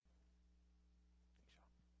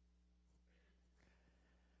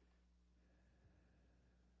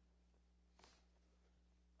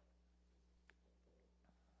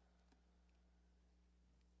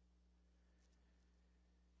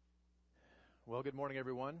Well, good morning,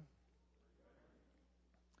 everyone.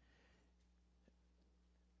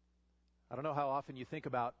 I don't know how often you think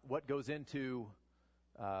about what goes into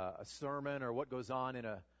a sermon or what goes on in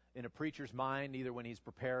a preacher's mind, either when he's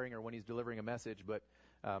preparing or when he's delivering a message, but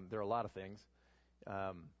there are a lot of things.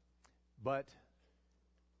 But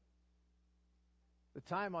the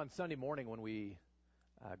time on Sunday morning when we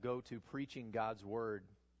go to preaching God's Word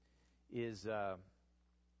is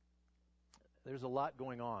there's a lot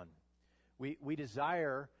going on. We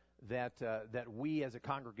desire that we as a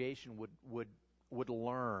congregation would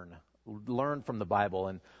learn from the Bible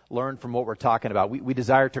and learn from what we're talking about. We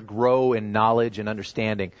desire to grow in knowledge and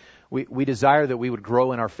understanding. We desire that we would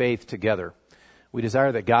grow in our faith together. We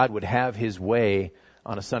desire that God would have His way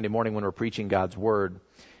on a Sunday morning when we're preaching God's Word.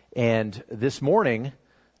 And this morning,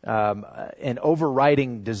 an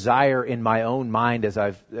overriding desire in my own mind as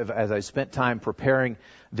I spent time preparing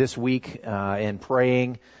this week and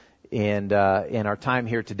praying and in our time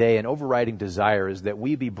here today, an overriding desire is that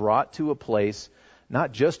we be brought to a place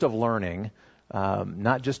not just of learning,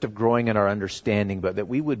 not just of growing in our understanding, but that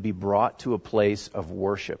we would be brought to a place of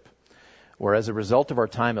worship, where as a result of our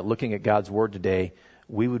time at looking at God's Word today,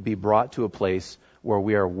 we would be brought to a place where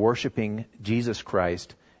we are worshiping Jesus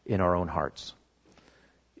Christ in our own hearts.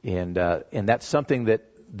 And that's something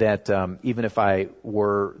that even if I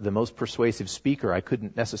were the most persuasive speaker, I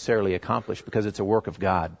couldn't necessarily accomplish because it's a work of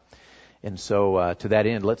God. And so to that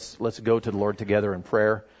end, let's go to the Lord together in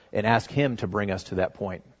prayer and ask Him to bring us to that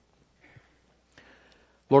point.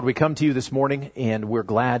 Lord, we come to You this morning, and we're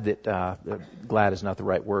glad that, glad is not the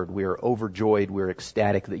right word, we are overjoyed, we're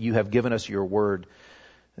ecstatic that You have given us Your Word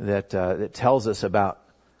that tells us about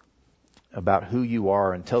who You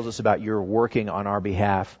are and tells us about Your working on our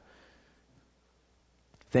behalf.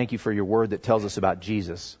 Thank You for Your Word that tells us about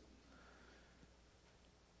Jesus.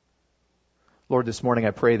 Lord, this morning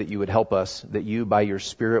I pray that You would help us, that You by Your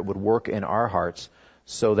Spirit would work in our hearts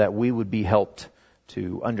so that we would be helped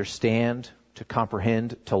to understand, to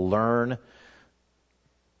comprehend, to learn.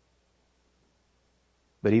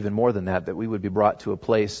 But even more than that we would be brought to a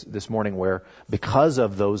place this morning where, because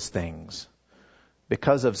of those things,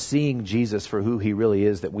 because of seeing Jesus for who He really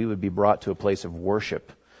is, that we would be brought to a place of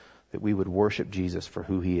worship, that we would worship Jesus for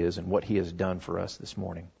who He is and what He has done for us this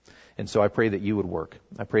morning. And so I pray that You would work.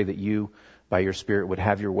 I pray that You, by Your Spirit, would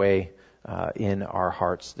have Your way in our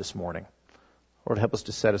hearts this morning. Lord, help us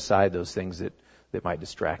to set aside those things that might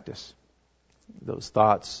distract us, those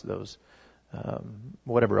thoughts, those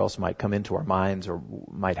whatever else might come into our minds or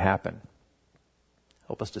might happen.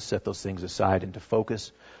 Help us to set those things aside and to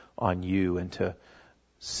focus on You and to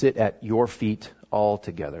sit at Your feet all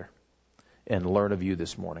together and learn of You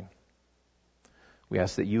this morning. We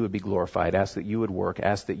ask that You would be glorified, ask that You would work,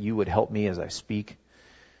 ask that You would help me as I speak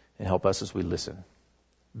and help us as we listen.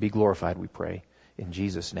 Be glorified, we pray, in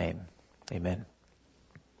Jesus' name. Amen.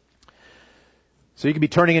 So you can be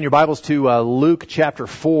turning in your Bibles to Luke chapter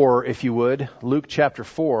 4, if you would. Luke chapter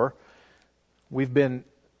 4. We've been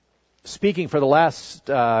speaking for the last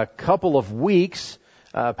couple of weeks.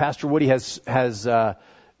 Pastor Woody has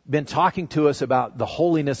been talking to us about the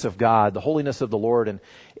holiness of God, the holiness of the Lord,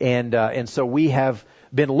 and so we have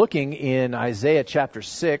been looking in Isaiah chapter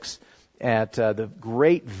 6 at the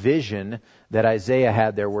great vision that Isaiah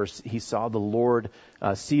had there, where he saw the Lord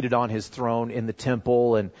seated on His throne in the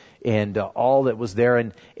temple, and all that was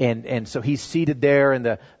there, and so He's seated there,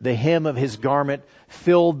 and the hem of His garment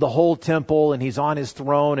filled the whole temple, and He's on His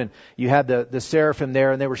throne, and you had the seraphim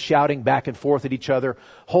there, and they were shouting back and forth at each other,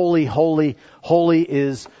 "Holy, holy, holy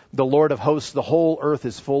is the Lord of hosts. The whole earth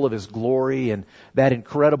is full of His glory." And that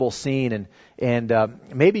incredible scene, and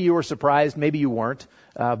maybe you were surprised, maybe you weren't,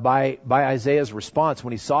 by Isaiah's response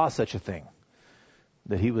when he saw such a thing,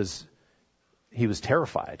 that he was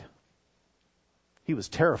terrified. He was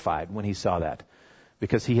terrified when he saw that,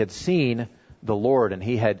 because he had seen the Lord and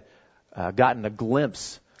he had gotten a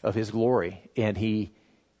glimpse of His glory, and he,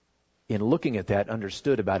 in looking at that,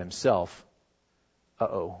 understood about himself,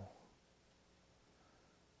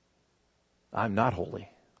 I'm not holy.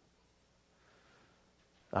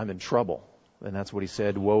 I'm in trouble. And that's what he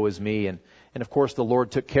said, "Woe is me." And of course the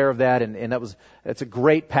Lord took care of that, and that's a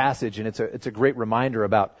great passage, and it's a great reminder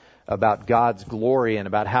about God's glory and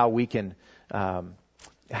about how we can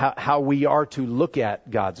how we are to look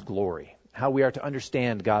at God's glory, how we are to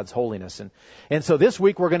understand God's holiness. And so this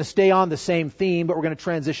week we're going to stay on the same theme, but we're going to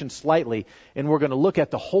transition slightly, and we're going to look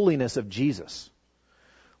at the holiness of Jesus.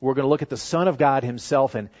 We're going to look at the Son of God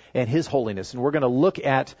himself and his holiness. And we're going to look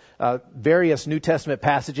at various New Testament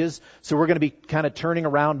passages. So we're going to be kind of turning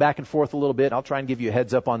around back and forth a little bit. I'll try and give you a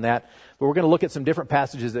heads up on that. But we're going to look at some different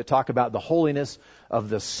passages that talk about the holiness of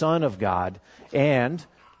the Son of God and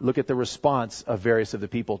look at the response of various of the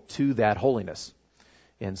people to that holiness.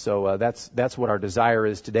 And so that's what our desire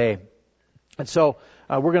is today. And so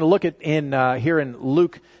we're going to look at here in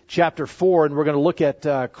Luke chapter 4, and we're going to look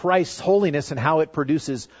at Christ's holiness and how it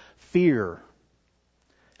produces fear.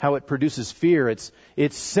 How it produces fear. It's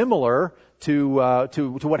similar to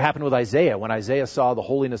what happened with Isaiah. When Isaiah saw the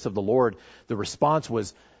holiness of the Lord, the response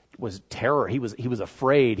was terror. He was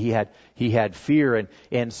afraid. He had fear,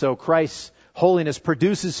 and so Christ's holiness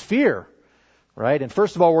produces fear. Right? And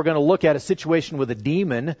first of all, we're going to look at a situation with a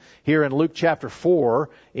demon here in Luke chapter 4,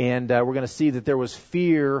 and we're going to see that there was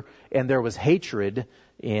fear and there was hatred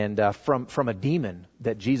and from a demon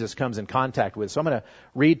that Jesus comes in contact with. So I'm going to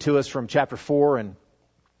read to us from chapter 4 and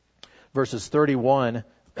verses 31,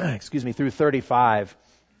 through 35.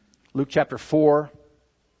 Luke chapter 4.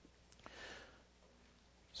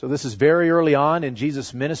 So this is very early on in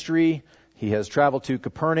Jesus' ministry. He has traveled to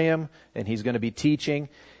Capernaum, and he's going to be teaching.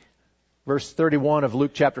 Verse 31 of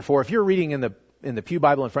Luke chapter 4. If you're reading in the Pew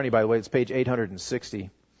Bible in front of you, by the way, it's page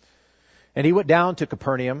 860. And he went down to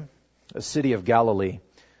Capernaum, a city of Galilee,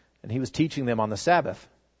 and he was teaching them on the Sabbath.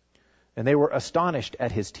 And they were astonished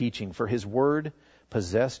at his teaching, for his word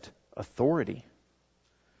possessed authority.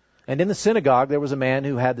 And in the synagogue there was a man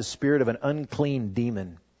who had the spirit of an unclean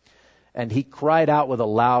demon. And he cried out with a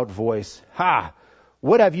loud voice, "Ha!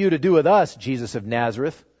 What have you to do with us, Jesus of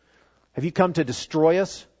Nazareth? Have you come to destroy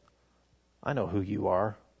us? I know who you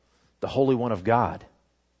are, the Holy One of God."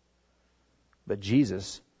 But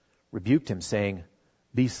Jesus rebuked him, saying,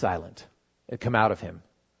 "Be silent, and come out of him."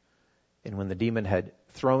 And when the demon had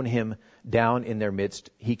thrown him down in their midst,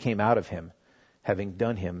 he came out of him, having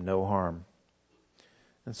done him no harm.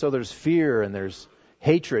 And so there's fear and there's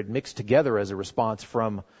hatred mixed together as a response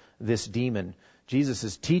from this demon. Jesus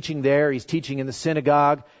is teaching there. He's teaching in the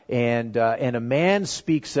synagogue, and a man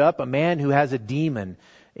speaks up, a man who has a demon.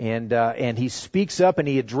 And he speaks up and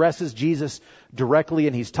he addresses Jesus directly,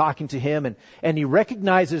 and he's talking to him, and he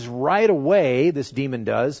recognizes right away, this demon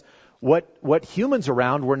does, what humans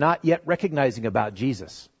around were not yet recognizing about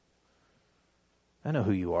Jesus. I know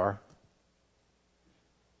who you are.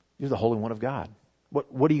 You're the Holy One of God.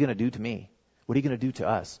 What are you going to do to me? What are you going to do to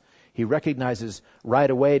us? He recognizes right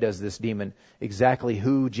away, does this demon, exactly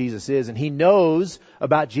who Jesus is. And he knows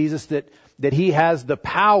about Jesus that he has the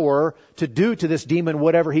power to do to this demon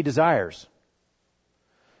whatever he desires.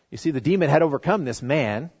 You see, the demon had overcome this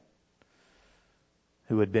man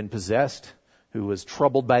who had been possessed, who was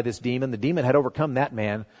troubled by this demon. The demon had overcome that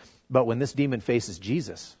man. But when this demon faces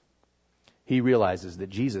Jesus, he realizes that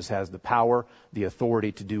Jesus has the power, the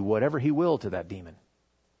authority to do whatever he will to that demon.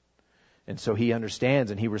 And so he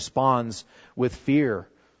understands and he responds with fear.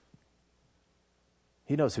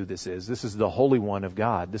 He knows who this is. This is the Holy One of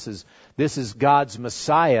God. This is God's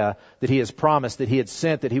Messiah that he has promised, that he had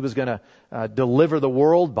sent, that he was going to deliver the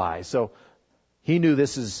world by. So he knew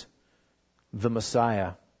this is the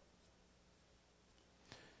Messiah.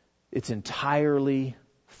 It's entirely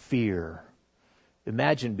fear.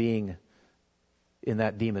 Imagine being in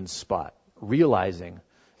that demon's spot, realizing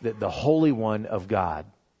that the Holy One of God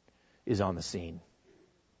is on the scene.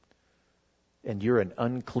 And you're an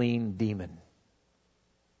unclean demon.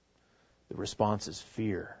 The response is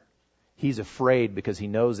fear. He's afraid because he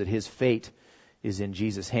knows that his fate is in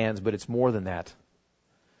Jesus' hands, but it's more than that.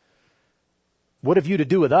 What have you to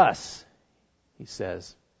do with us? He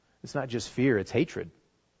says. It's not just fear, it's hatred.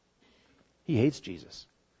 He hates Jesus.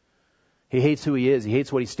 He hates who he is. He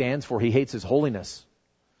hates what he stands for. He hates his holiness.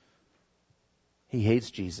 He hates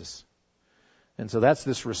Jesus. And so that's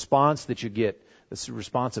this response that you get, this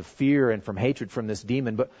response of fear and from hatred from this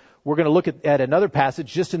demon. But we're going to look at another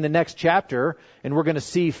passage just in the next chapter, and we're going to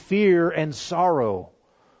see fear and sorrow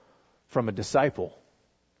from a disciple.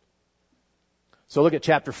 So look at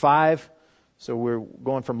chapter 5. So we're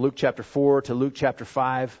going from Luke chapter 4 to Luke chapter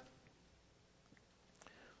 5.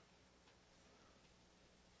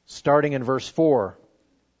 Starting in verse 4.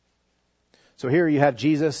 So here you have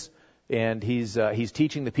Jesus, and he's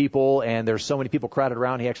teaching the people, and there's so many people crowded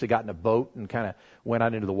around. He actually got in a boat and kind of went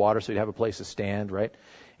out into the water so he'd have a place to stand, right?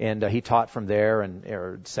 And he taught from there,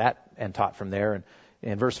 or sat and taught from there. And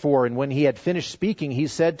in verse 4, and when he had finished speaking, he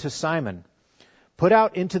said to Simon, "Put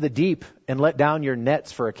out into the deep and let down your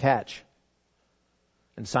nets for a catch."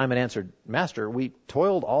 And Simon answered, "Master, we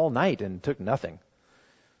toiled all night and took nothing.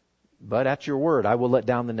 But at your word, I will let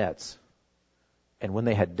down the nets." And when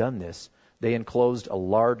they had done this, they enclosed a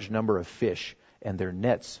large number of fish, and their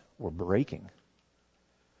nets were breaking.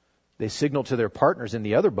 They signaled to their partners in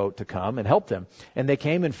the other boat to come and help them, and they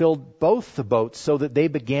came and filled both the boats so that they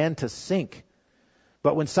began to sink.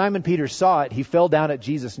 But when Simon Peter saw it, he fell down at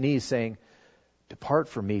Jesus' knees, saying, "Depart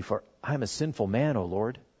from me, for I am a sinful man, O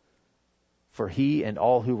Lord." For he and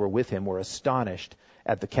all who were with him were astonished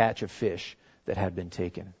at the catch of fish that had been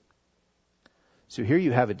taken. So here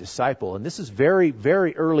you have a disciple, and this is very,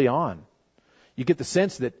 very early on. You get the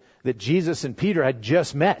sense that Jesus and Peter had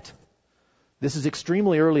just met. This is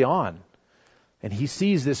extremely early on. And he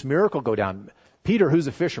sees this miracle go down. Peter, who's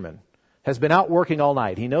a fisherman, has been out working all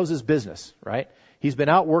night. He knows his business, right? He's been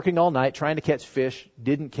out working all night trying to catch fish,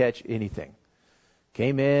 didn't catch anything.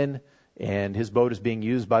 Came in, and his boat is being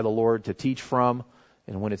used by the Lord to teach from.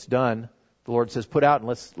 And when it's done, the Lord says, "Put out and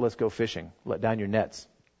let's go fishing. Let down your nets."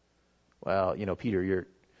 Well, Peter,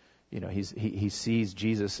 he sees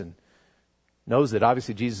Jesus and knows that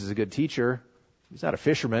obviously Jesus is a good teacher. He's not a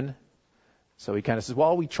fisherman. So he kind of says,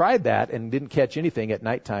 "Well, we tried that and didn't catch anything at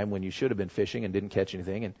nighttime when you should have been fishing and didn't catch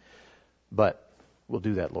anything. But we'll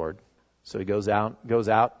do that, Lord." So he goes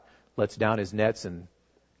out, lets down his nets and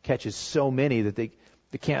catches so many that they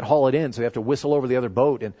can't haul it in. So they have to whistle over the other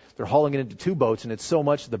boat, and they're hauling it into two boats, and it's so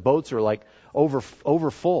much that the boats are like over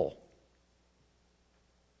full.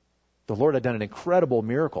 The Lord had done an incredible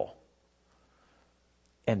miracle.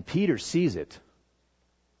 And Peter sees it.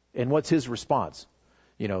 And what's his response?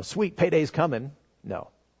 Sweet, payday's coming. No.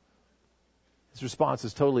 His response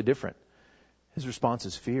is totally different. His response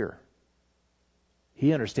is fear.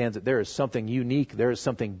 He understands that there is something unique, there is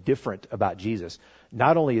something different about Jesus.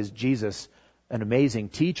 Not only is Jesus an amazing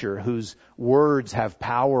teacher whose words have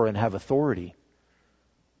power and have authority,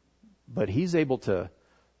 but he's able to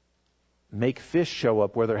make fish show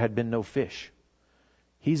up where there had been no fish.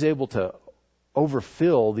 He's able to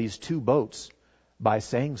overfill these two boats by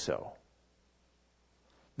saying so.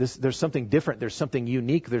 There's something different, there's something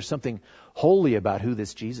unique, there's something holy about who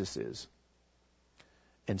this Jesus is.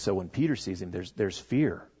 And so when Peter sees him, there's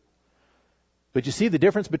fear. But you see the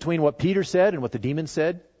difference between what Peter said and what the demon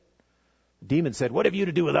said? The demon said, "What have you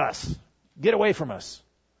to do with us? Get away from us."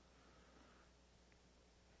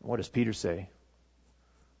 What does Peter say?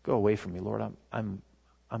 "Go away from me, Lord. I'm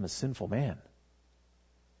a sinful man.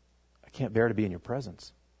 I can't bear to be in your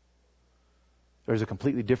presence." There's a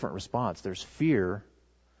completely different response. There's fear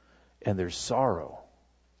and there's sorrow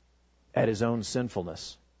at his own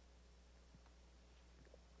sinfulness.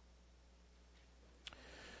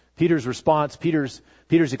 Peter's response, Peter's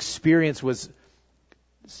experience was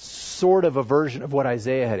sort of a version of what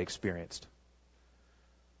Isaiah had experienced.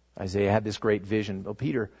 Isaiah had this great vision. Well,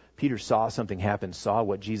 Peter saw something happen, saw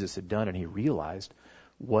what Jesus had done, and he realized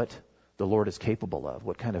what the Lord is capable of,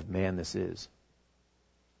 what kind of man this is.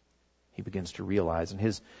 He begins to realize, and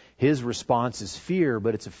his response is fear,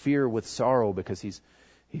 but it's a fear with sorrow because he's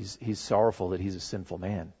sorrowful that he's a sinful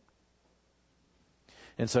man.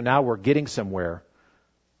 And so now we're getting somewhere.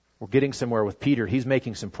 We're getting somewhere with Peter. He's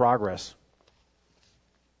making some progress.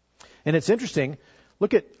 And it's interesting.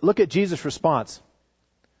 Look at Jesus' response.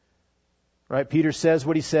 Right? Peter says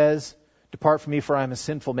what he says. "Depart from me, for I am a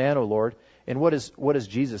sinful man, O Lord." And what does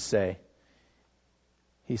Jesus say?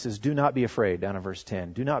 He says, "Do not be afraid," down in verse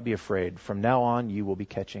 10. "Do not be afraid. From now on, you will be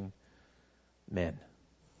catching men."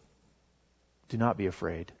 Do not be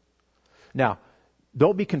afraid. Now,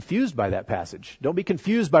 don't be confused by that passage. Don't be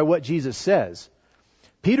confused by what Jesus says.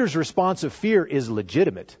 Peter's response of fear is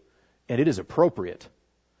legitimate, and it is appropriate.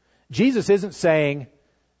 Jesus isn't saying,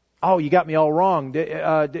 "Oh, you got me all wrong.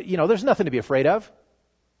 There's nothing to be afraid of."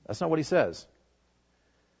 That's not what he says.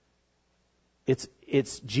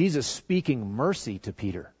 It's Jesus speaking mercy to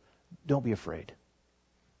Peter. Don't be afraid.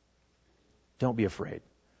 Don't be afraid.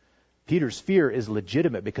 Peter's fear is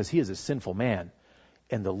legitimate because he is a sinful man,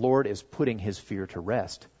 and the Lord is putting his fear to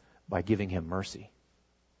rest by giving him mercy.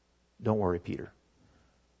 Don't worry, Peter.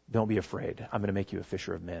 Don't be afraid. I'm going to make you a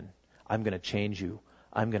fisher of men. I'm going to change you.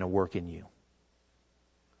 I'm going to work in you.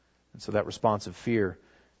 And so that response of fear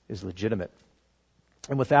is legitimate.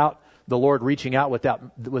 And without the Lord reaching out with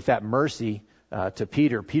that mercy to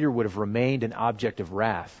Peter, Peter would have remained an object of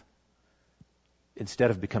wrath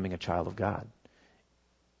instead of becoming a child of God.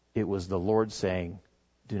 It was the Lord saying,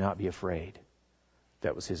 "Do not be afraid."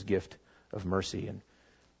 That was his gift of mercy. And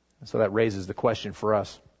so that raises the question for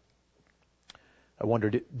us. I wonder,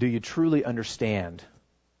 do you truly understand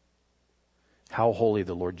how holy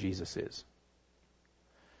the Lord Jesus is?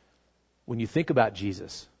 When you think about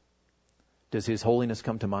Jesus, does his holiness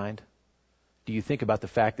come to mind? Do you think about the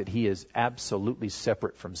fact that he is absolutely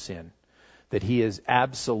separate from sin? That he is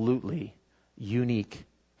absolutely unique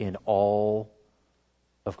in all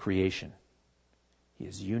of creation. He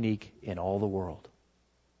is unique in all the world.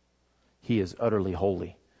 He is utterly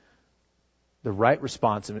holy. The right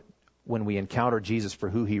response when we encounter Jesus for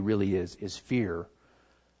who he really is fear,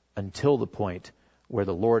 until the point where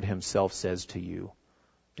the Lord himself says to you,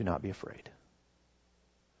 do not be afraid.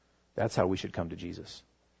 That's how we should come to Jesus.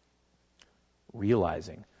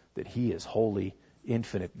 Realizing that he is holy,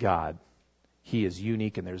 infinite God. He is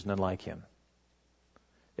unique and there's none like him.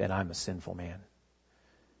 And I'm a sinful man.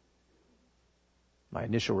 My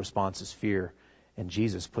initial response is fear, and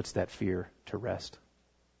Jesus puts that fear to rest.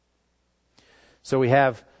 So we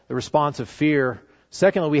have the response of fear.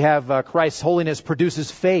 Secondly, we have Christ's holiness produces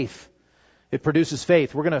faith. It produces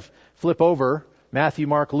faith. We're going to flip over Matthew,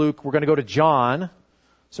 Mark, Luke. We're going to go to John.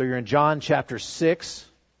 So you're in John chapter 6.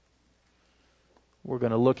 We're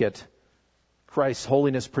going to look at Christ's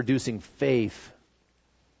holiness producing faith.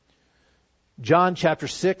 John chapter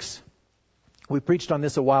 6. We preached on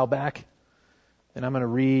this a while back. And I'm going to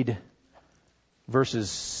read verses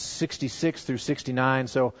 66 through 69.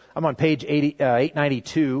 So I'm on page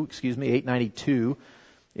 892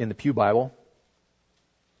 in the Pew Bible.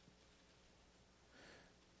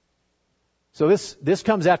 So this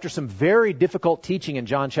comes after some very difficult teaching in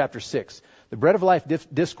John chapter 6. The Bread of Life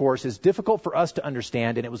discourse is difficult for us to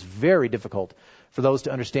understand, and it was very difficult for those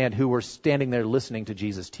to understand who were standing there listening to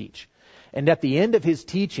Jesus teach. And at the end of his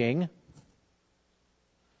teaching,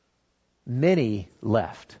 many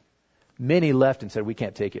left. Many left and said, we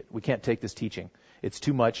can't take it. We can't take this teaching. It's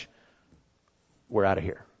too much. We're out of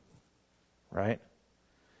here. Right?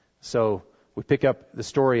 So we pick up the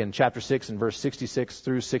story in chapter 6 and verse 66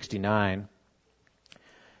 through 69.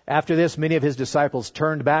 After this, many of his disciples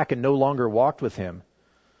turned back and no longer walked with him.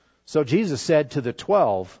 So Jesus said to the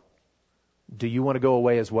 12, do you want to go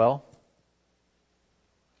away as well?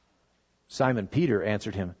 Simon Peter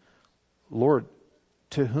answered him, Lord,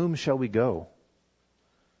 to whom shall we go?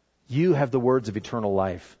 You have the words of eternal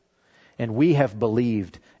life, and we have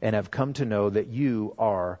believed and have come to know that you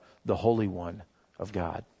are the Holy One of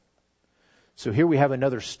God. So here we have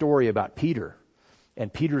another story about Peter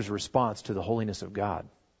and Peter's response to the holiness of God,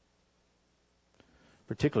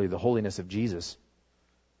 particularly the holiness of Jesus.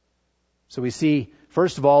 So we see,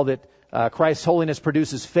 first of all, that Christ's holiness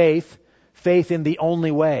produces faith, faith in the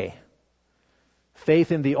only way.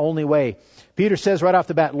 Faith in the only way. Peter says right off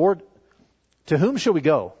the bat, Lord, to whom shall we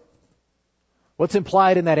go? What's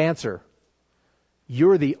implied in that answer?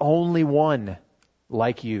 You're the only one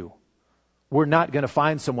like you. We're not going to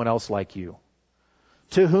find someone else like you.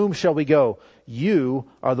 To whom shall we go? You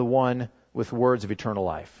are the one with words of eternal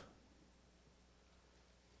life.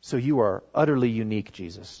 So you are utterly unique,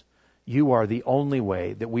 Jesus. You are the only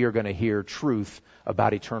way that we are going to hear truth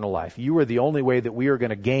about eternal life. You are the only way that we are going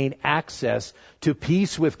to gain access to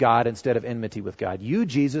peace with God instead of enmity with God. You,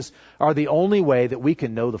 Jesus, are the only way that we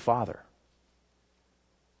can know the Father.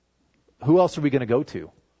 Who else are we going to go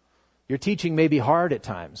to? Your teaching may be hard at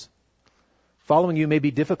times. Following you may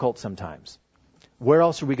be difficult sometimes. Where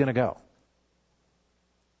else are we going to go?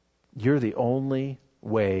 You're the only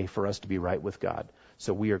way for us to be right with God.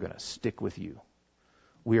 So we are going to stick with you.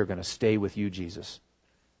 We are going to stay with you, Jesus.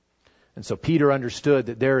 And so Peter understood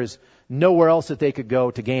that there is nowhere else that they could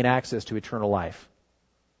go to gain access to eternal life.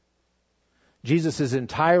 Jesus is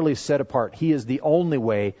entirely set apart. He is the only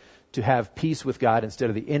way to have peace with God instead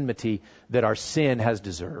of the enmity that our sin has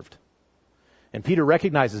deserved. And Peter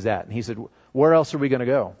recognizes that. And he said, where else are we going to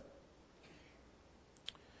go?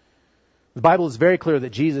 The Bible is very clear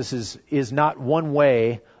that Jesus is not one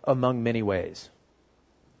way among many ways.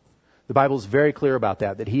 The Bible is very clear about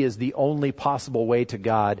that he is the only possible way to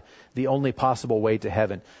God, the only possible way to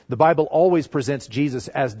heaven. The Bible always presents Jesus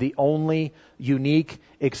as the only unique,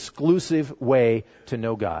 exclusive way to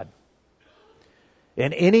know God.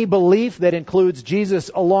 And any belief that includes Jesus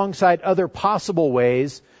alongside other possible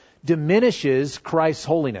ways diminishes Christ's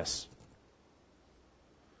holiness.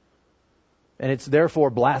 And it's therefore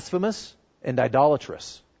blasphemous and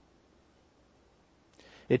idolatrous.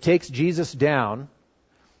 It takes Jesus down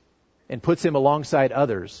and puts him alongside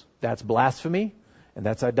others. That's blasphemy and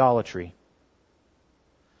that's idolatry.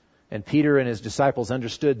 And Peter and his disciples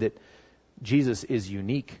understood that Jesus is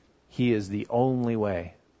unique. He is the only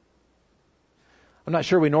way. I'm not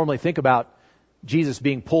sure we normally think about Jesus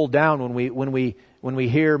being pulled down when we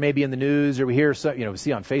hear maybe in the news or we hear we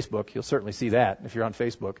see on Facebook. You'll certainly see that if you're on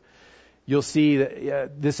Facebook. You'll see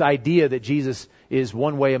that, this idea that Jesus is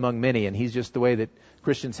one way among many, and he's just the way that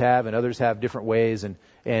Christians have, and others have different ways, and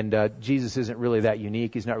Jesus isn't really that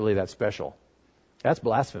unique. He's not really that special. That's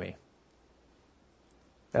blasphemy.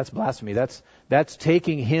 That's blasphemy. That's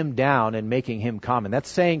taking him down and making him common. That's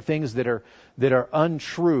saying things that are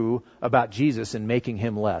untrue about Jesus and making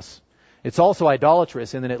him less. It's also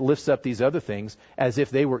idolatrous, and then it lifts up these other things as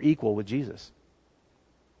if they were equal with Jesus.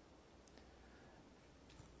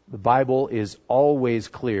 The Bible is always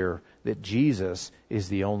clear that Jesus is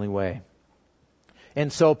the only way.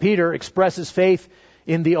 And so Peter expresses faith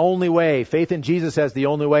in the only way, faith in Jesus as the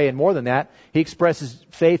only way, and more than that, he expresses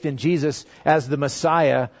faith in Jesus as the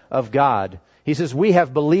Messiah of God. He says, "We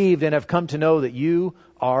have believed and have come to know that you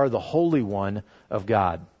are the Holy One of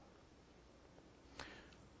God."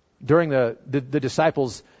 During the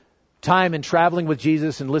disciples' time in traveling with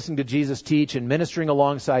Jesus and listening to Jesus teach and ministering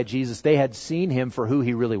alongside Jesus, they had seen him for who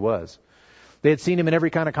he really was. They had seen him in every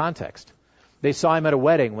kind of context. They saw him at a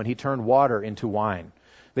wedding when he turned water into wine.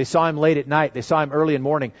 They saw him late at night. They saw him early in the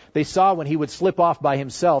morning. They saw when he would slip off by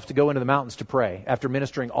himself to go into the mountains to pray after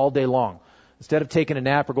ministering all day long. Instead of taking a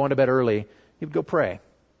nap or going to bed early, he would go pray.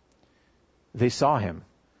 They saw him.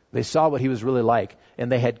 They saw what he was really like. And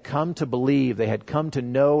they had come to believe, they had come to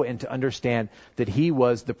know and to understand that he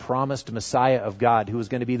was the promised Messiah of God, who was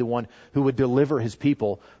going to be the one who would deliver his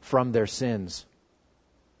people from their sins.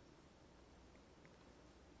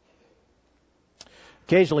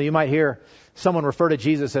 Occasionally you might hear someone refer to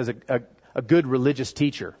Jesus as a good religious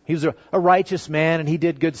teacher. He was a righteous man and he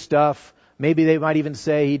did good stuff. Maybe they might even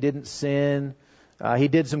say he didn't sin. He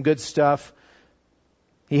did some good stuff.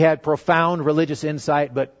 He had profound religious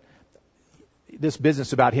insight, but this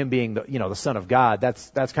business about him being the Son of God,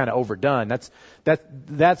 that's kind of overdone.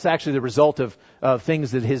 That's actually the result of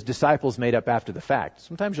things that his disciples made up after the fact.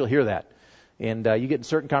 Sometimes you'll hear that. And you get in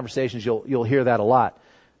certain conversations, you'll hear that a lot.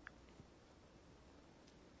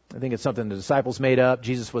 I think it's something the disciples made up.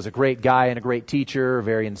 Jesus was a great guy and a great teacher,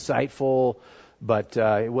 very insightful, but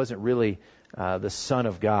it wasn't really the Son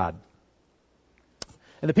of God.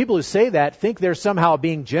 And the people who say that think they're somehow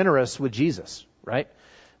being generous with Jesus, right?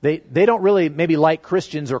 They don't really maybe like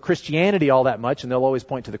Christians or Christianity all that much, and they'll always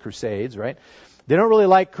point to the Crusades, right? They don't really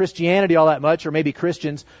like Christianity all that much, or maybe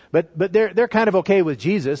Christians, but they're kind of okay with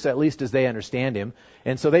Jesus, at least as they understand him,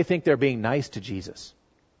 and so they think they're being nice to Jesus,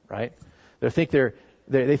 right? They think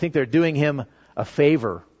they're doing him a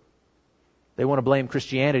favor. They want to blame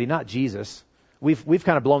Christianity, not Jesus. We've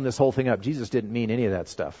kind of blown this whole thing up. Jesus didn't mean any of that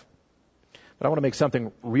stuff. But I want to make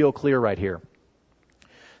something real clear right here.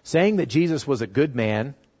 Saying that Jesus was a good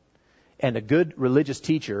man and a good religious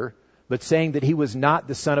teacher, but saying that he was not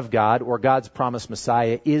the Son of God or God's promised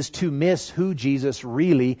Messiah, is to miss who Jesus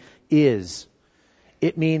really is.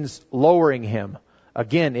 It means lowering him.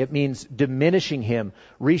 Again, it means diminishing him,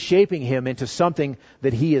 reshaping him into something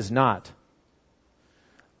that he is not.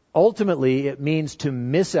 Ultimately, it means to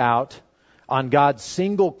miss out on God's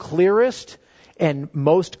single clearest and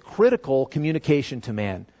most critical communication to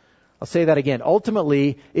man. I'll say that again.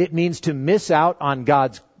 Ultimately, it means to miss out on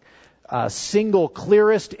God's single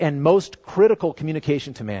clearest and most critical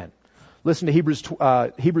communication to man. Listen to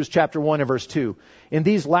Hebrews chapter 1 and verse 2. In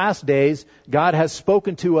these last days, God has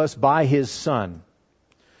spoken to us by his Son,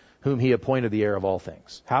 whom he appointed the heir of all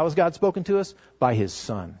things. How has God spoken to us? By his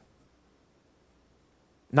Son.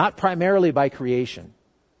 Not primarily by creation.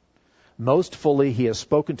 Most fully, he has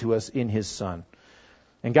spoken to us in his Son.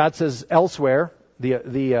 And God says elsewhere,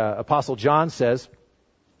 the Apostle John says,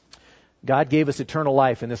 God gave us eternal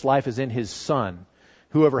life, and this life is in his Son.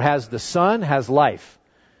 Whoever has the Son has life.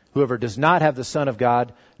 Whoever does not have the Son of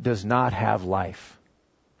God does not have life.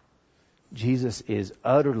 Jesus is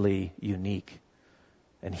utterly unique.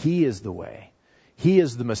 And he is the way. He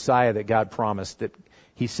is the Messiah that God promised, that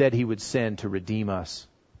he said he would send to redeem us.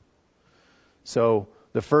 So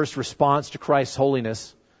the first response to Christ's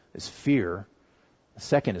holiness is fear. The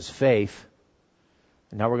second is faith.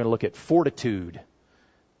 And now we're going to look at fortitude.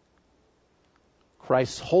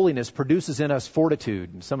 Christ's holiness produces in us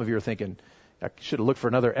fortitude. And some of you are thinking, I should have looked for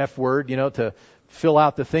another F word, to fill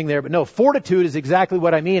out the thing there. But no, fortitude is exactly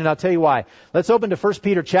what I mean, and I'll tell you why. Let's open to 1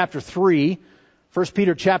 Peter chapter 3. 1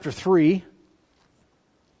 Peter chapter 3.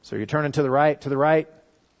 So you're turning to the right.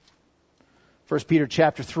 1 Peter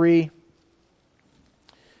chapter 3.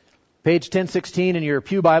 Page 1016 in your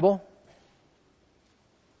Pew Bible.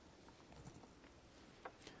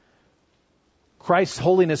 Christ's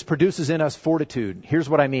holiness produces in us fortitude. Here's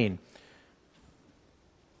what I mean.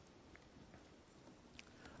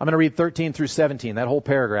 I'm going to read 13 through 17, that whole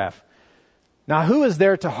paragraph. Now, who is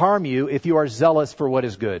there to harm you if you are zealous for what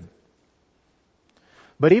is good?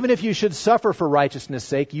 But even if you should suffer for righteousness'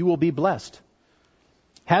 sake, you will be blessed.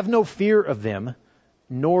 Have no fear of them,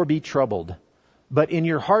 nor be troubled. But in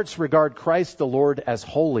your hearts regard Christ the Lord as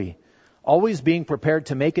holy, always being prepared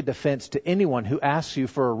to make a defense to anyone who asks you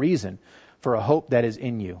for a reason for a hope that is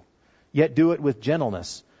in you. Yet do it with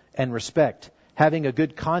gentleness and respect, having a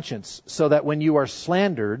good conscience, so that when you are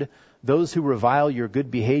slandered, those who revile your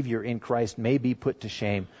good behavior in Christ may be put to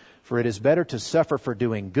shame. For it is better to suffer for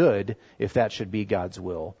doing good, if that should be God's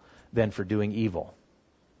will, than for doing evil.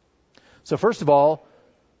 So first of all,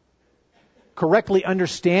 correctly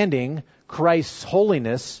understanding Christ's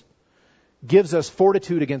holiness gives us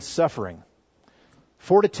fortitude against suffering.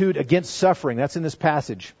 Fortitude against suffering, that's in this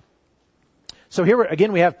passage. So here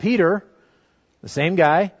again we have Peter, the same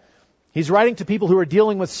guy. He's writing to people who are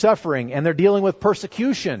dealing with suffering and they're dealing with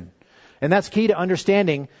persecution. And that's key to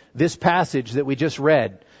understanding this passage that we just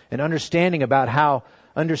read and understanding about how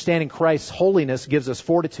understanding Christ's holiness gives us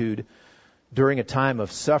fortitude during a time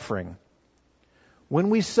of suffering. When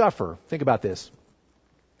we suffer, think about this.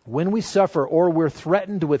 When we suffer or we're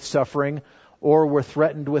threatened with suffering or we're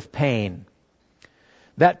threatened with pain,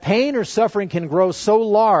 that pain or suffering can grow so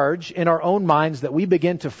large in our own minds that we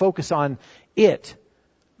begin to focus on it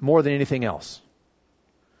more than anything else.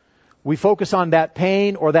 We focus on that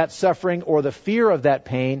pain or that suffering or the fear of that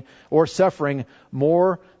pain or suffering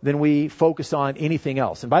more than we focus on anything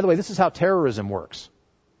else. And by the way, this is how terrorism works.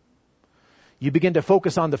 You begin to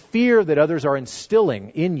focus on the fear that others are instilling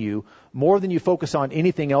in you more than you focus on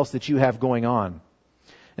anything else that you have going on.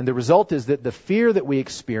 And the result is that the fear that we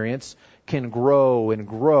experience can grow and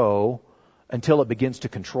grow until it begins to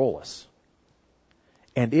control us.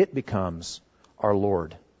 And it becomes our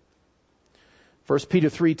Lord. 1 Peter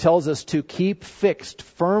 3 tells us to keep fixed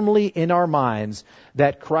firmly in our minds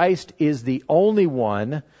that Christ is the only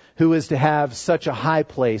one who is to have such a high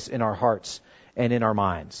place in our hearts and in our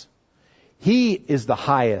minds. He is the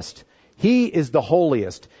highest. He is the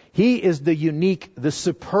holiest. He is the unique, the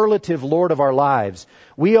superlative Lord of our lives.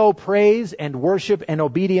 We owe praise and worship and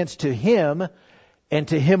obedience to Him and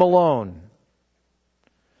to Him alone.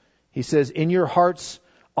 He says, in your hearts,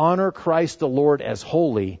 honor Christ the Lord as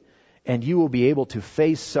holy, and you will be able to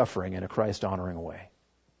face suffering in a Christ-honoring way.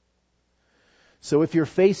 So if you're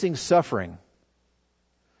facing suffering,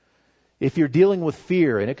 if you're dealing with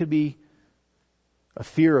fear, and it could be a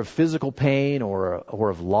fear of physical pain or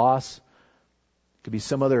of loss, it could be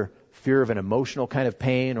some other fear of an emotional kind of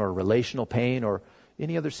pain or relational pain or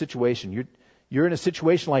any other situation. You're in a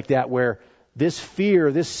situation like that where this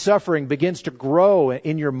fear, this suffering begins to grow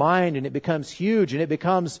in your mind and it becomes huge and it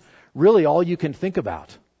becomes really all you can think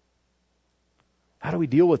about. How do we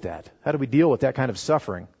deal with that? How do we deal with that kind of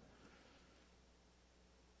suffering?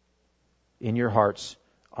 In your hearts,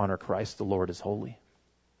 honor Christ the Lord as holy.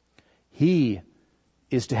 He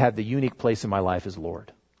is to have the unique place in my life as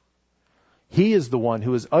Lord. He is the one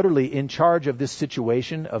who is utterly in charge of this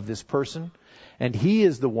situation, of this person, and He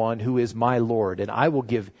is the one who is my Lord, and I will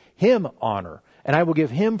give Him honor, and I will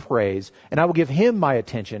give Him praise, and I will give Him my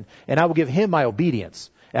attention, and I will give Him my obedience,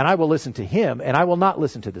 and I will listen to Him, and I will not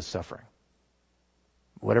listen to this suffering,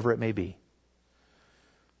 whatever it may be.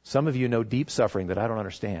 Some of you know deep suffering that I don't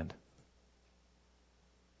understand.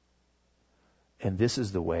 And this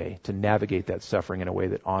is the way to navigate that suffering in a way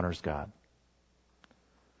that honors God.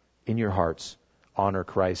 In your hearts, honor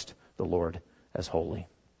Christ the Lord as holy.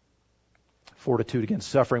 Fortitude against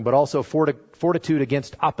suffering, but also fortitude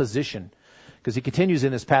against opposition. Because he continues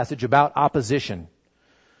in this passage about opposition.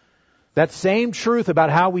 That same truth about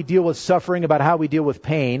how we deal with suffering, about how we deal with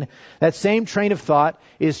pain, that same train of thought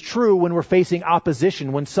is true when we're facing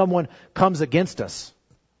opposition, when someone comes against us.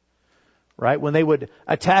 Right? When they would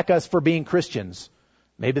attack us for being Christians.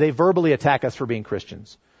 Maybe they verbally attack us for being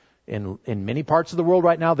Christians. In many parts of the world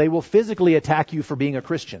right now, they will physically attack you for being a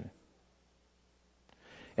Christian.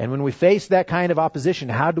 And when we face that kind of opposition,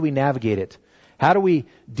 how do we navigate it? How do we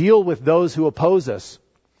deal with those who oppose us?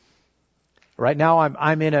 Right now,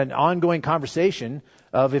 I'm in an ongoing conversation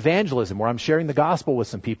of evangelism where I'm sharing the gospel with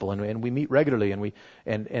some people, and we meet regularly,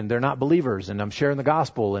 and they're not believers, and I'm sharing the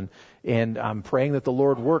gospel, and I'm praying that the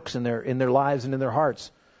Lord works in their lives and in their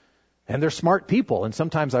hearts. And they're smart people, and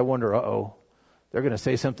sometimes I wonder, they're going to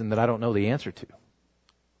say something that I don't know the answer to,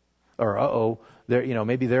 or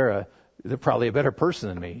maybe they're probably a better person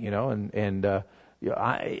than me,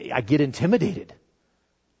 I get intimidated.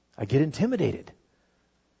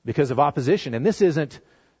 Because of opposition. And this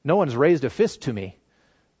no one's raised a fist to me.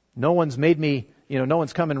 No one's made me, no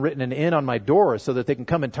one's come and written an in on my door so that they can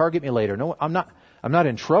come and target me later. No, I'm not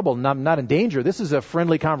in trouble and I'm not in danger. This is a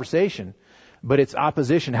friendly conversation, but it's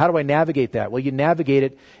opposition. How do I navigate that? Well, you navigate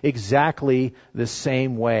it exactly the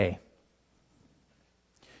same way.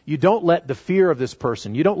 You don't let the fear of this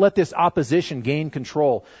person, you don't let this opposition gain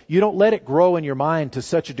control. You don't let it grow in your mind to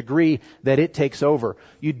such a degree that it takes over.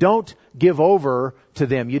 You don't give over to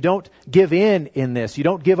them. You don't give in this. You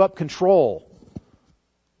don't give up control.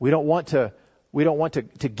 We don't want to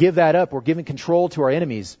give that up. We're giving control to our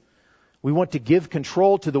enemies. We want to give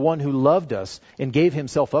control to the one who loved us and gave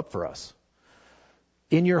himself up for us.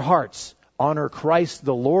 In your hearts, honor Christ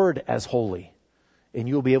the Lord as holy, and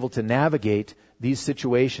you'll be able to navigate these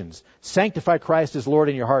situations. Sanctify Christ as Lord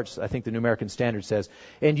in your hearts, I think the New American Standard says,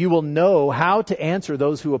 and you will know how to answer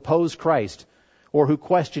those who oppose Christ, or who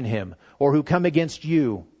question him, or who come against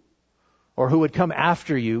you, or who would come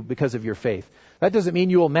after you because of your faith. That doesn't mean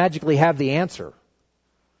you will magically have the answer,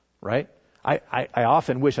 right? I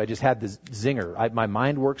often wish I just had this zinger. My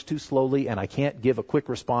mind works too slowly and I can't give a quick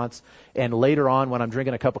response. And later on when I'm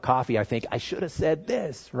drinking a cup of coffee, I think I should have said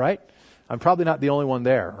this, right? I'm probably not the only one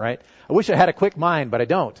there, right? I wish I had a quick mind, but I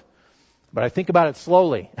don't. But I think about it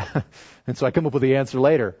slowly. And so I come up with the answer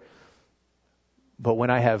later. But when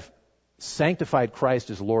I have sanctified Christ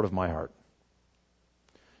as Lord of my heart,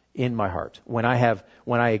 in my heart, when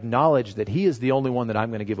I acknowledge that he is the only one that I'm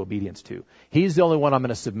going to give obedience to, he's the only one I'm going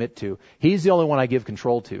to submit to, he's the only one I give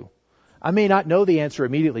control to. I may not know the answer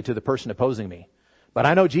immediately to the person opposing me, but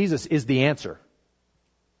I know Jesus is the answer.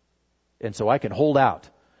 And so I can hold out,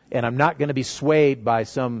 and I'm not going to be swayed by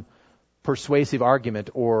some persuasive argument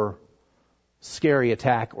or scary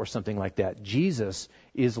attack or something like that. Jesus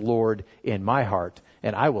is Lord in my heart,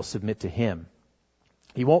 and I will submit to him.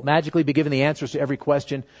 You won't magically be given the answers to every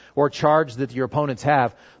question or charge that your opponents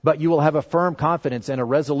have, but you will have a firm confidence and a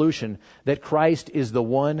resolution that Christ is the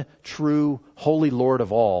one true holy Lord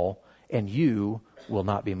of all, and you will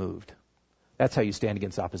not be moved. That's how you stand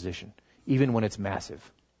against opposition, even when it's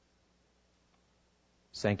massive.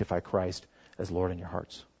 Sanctify Christ as Lord in your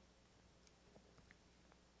hearts.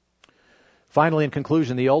 Finally, in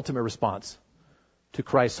conclusion, the ultimate response to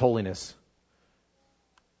Christ's holiness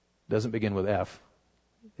doesn't begin with F.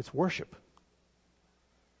 It's worship.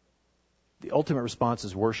 The ultimate response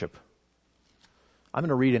is worship. I'm going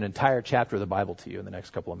to read an entire chapter of the Bible to you in the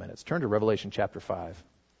next couple of minutes. Turn to Revelation chapter 5.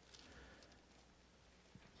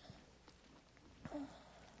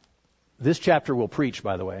 This chapter will preach,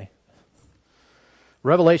 by the way.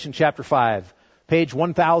 Revelation chapter 5, page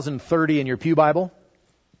 1030 in your Pew Bible.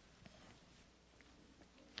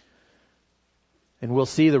 And we'll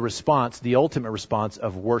see the response, the ultimate response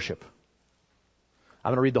of worship. I'm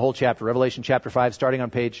going to read the whole chapter, Revelation chapter 5, starting on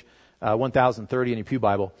page 1030 in your Pew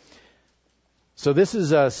Bible. So this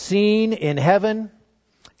is a scene in heaven,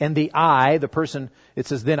 and the person, it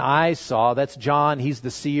says, then I saw, that's John, he's the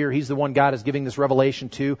seer, he's the one God is giving this revelation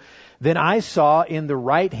to. Then I saw in the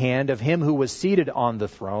right hand of him who was seated on the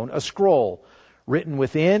throne a scroll, written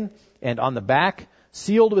within and on the back,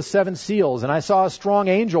 sealed with 7 seals. And I saw a strong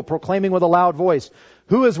angel proclaiming with a loud voice,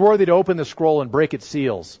 who is worthy to open the scroll and break its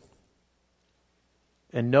seals?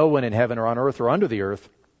 And no one in heaven or on earth or under the earth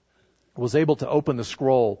was able to open the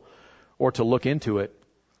scroll or to look into it.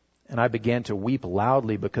 And I began to weep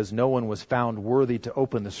loudly because no one was found worthy to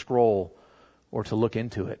open the scroll or to look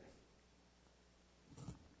into it.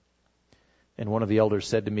 And one of the elders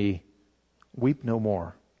said to me, weep no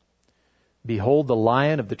more. Behold, the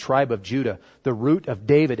Lion of the tribe of Judah, the root of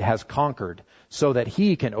David, has conquered, so that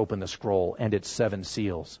he can open the scroll and its 7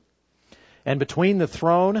 seals. And between the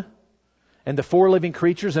throne and the 4 living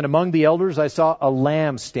creatures and among the elders I saw a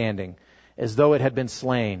lamb standing, as though it had been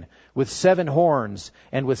slain, with 7 horns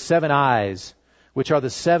and with 7 eyes, which are the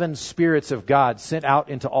 7 spirits of God sent out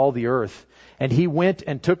into all the earth. And he went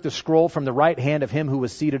and took the scroll from the right hand of him who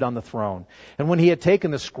was seated on the throne. And when he had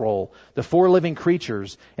taken the scroll, the 4 living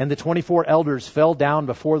creatures and the 24 elders fell down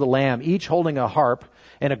before the Lamb, each holding a harp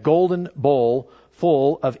and a golden bowl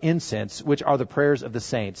full of incense, which are the prayers of the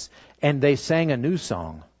saints. And they sang a new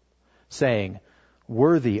song, saying,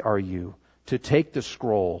 worthy are you to take the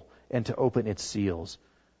scroll and to open its seals.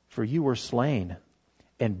 For you were slain,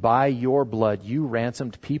 and by your blood you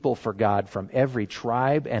ransomed people for God from every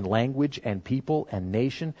tribe and language and people and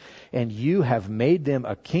nation, and you have made them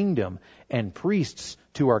a kingdom and priests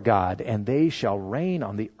to our God, and they shall reign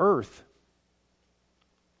on the earth.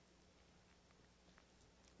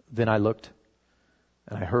 Then I looked,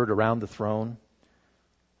 and I heard around the throne,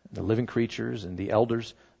 the living creatures and the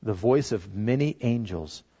elders, the voice of many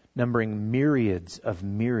angels, numbering myriads of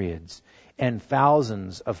myriads and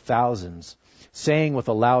thousands of thousands, saying with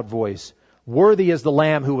a loud voice, worthy is the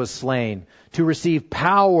Lamb who was slain to receive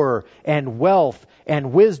power and wealth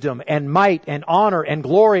and wisdom and might and honor and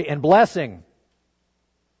glory and blessing.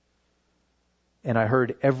 And I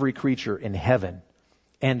heard every creature in heaven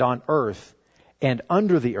and on earth and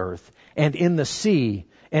under the earth and in the sea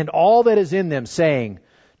and all that is in them, saying,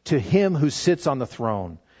 to him who sits on the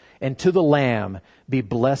throne and to the Lamb be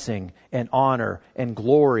blessing and honor and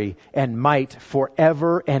glory and might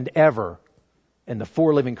forever and ever. And the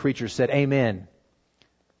four living creatures said, Amen.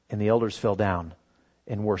 And the elders fell down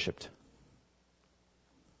and worshipped.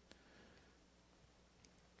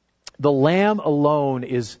 The Lamb alone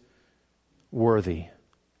is worthy.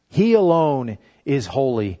 He alone is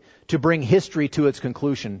holy to bring history to its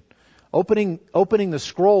conclusion. Opening the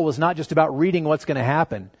scroll was not just about reading what's going to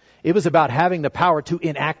happen. It was about having the power to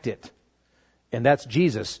enact it. And that's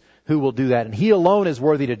Jesus who will do that. And He alone is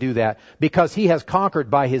worthy to do that because He has conquered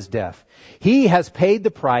by His death. He has paid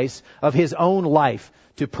the price of His own life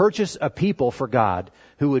to purchase a people for God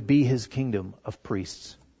who would be His kingdom of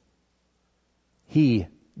priests. He,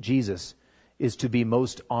 Jesus, is to be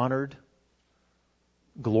most honored,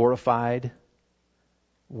 glorified,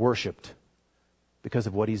 worshipped because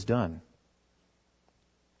of what He's done.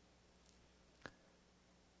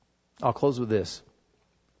 I'll close with this.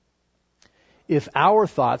 If our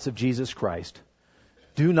thoughts of Jesus Christ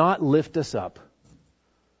do not lift us up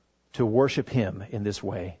to worship Him in this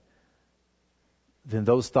way, then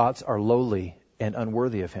those thoughts are lowly and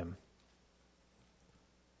unworthy of Him.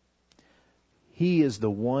 He is the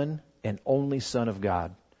one and only Son of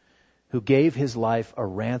God who gave His life a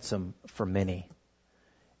ransom for many,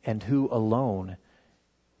 and who alone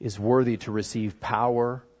is worthy to receive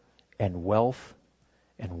power and wealth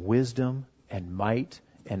and wisdom and might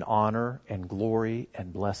and honor and glory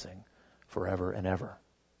and blessing forever and ever.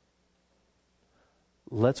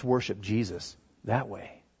 Let's worship Jesus that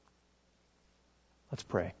way. Let's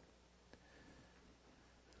pray.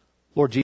 Lord Jesus,